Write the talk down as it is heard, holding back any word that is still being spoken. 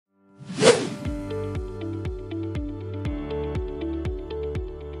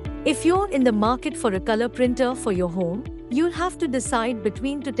If you're in the market for a color printer for your home, you'll have to decide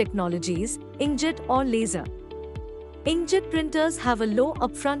between two technologies, inkjet or laser. Inkjet printers have a low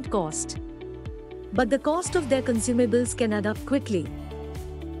upfront cost, but the cost of their consumables can add up quickly.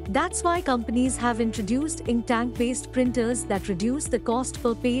 That's why companies have introduced ink tank-based printers that reduce the cost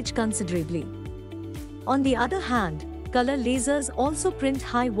per page considerably. On the other hand, color lasers also print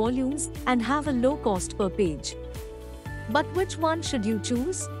high volumes and have a low cost per page. But which one should you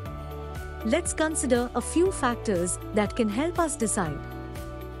choose? Let's consider a few factors that can help us decide.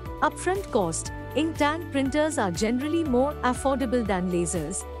 Upfront cost. Ink tank printers are generally more affordable than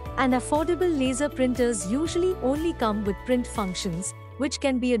lasers, and affordable laser printers usually only come with print functions, which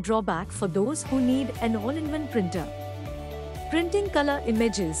can be a drawback for those who need an all-in-one printer. Printing color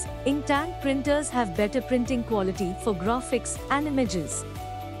images. Ink tank printers have better printing quality for graphics and images.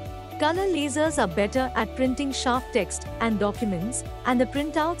 Color lasers are better at printing sharp text and documents, and the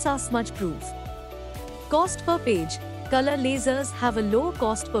printouts are smudge-proof. Cost per page. Color lasers have a lower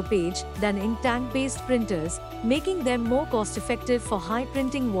cost per page than ink tank-based printers, making them more cost-effective for high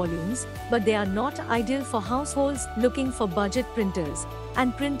printing volumes, but they are not ideal for households looking for budget printers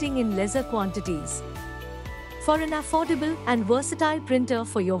and printing in lesser quantities. For an affordable and versatile printer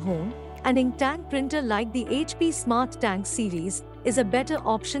for your home, an ink tank printer like the HP Smart Tank series is a better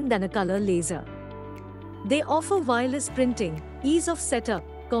option than a color laser. They offer wireless printing, ease of setup,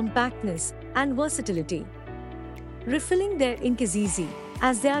 compactness, and versatility. Refilling their ink is easy,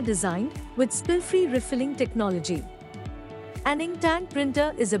 as they are designed with spill-free refilling technology. An ink tank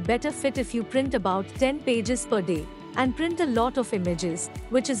printer is a better fit if you print about 10 pages per day and print a lot of images,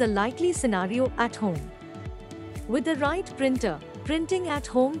 which is a likely scenario at home. With the right printer, printing at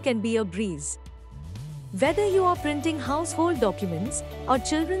home can be a breeze. Whether you are printing household documents or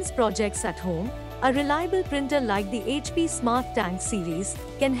children's projects at home, a reliable printer like the HP Smart Tank series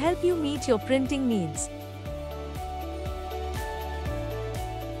can help you meet your printing needs.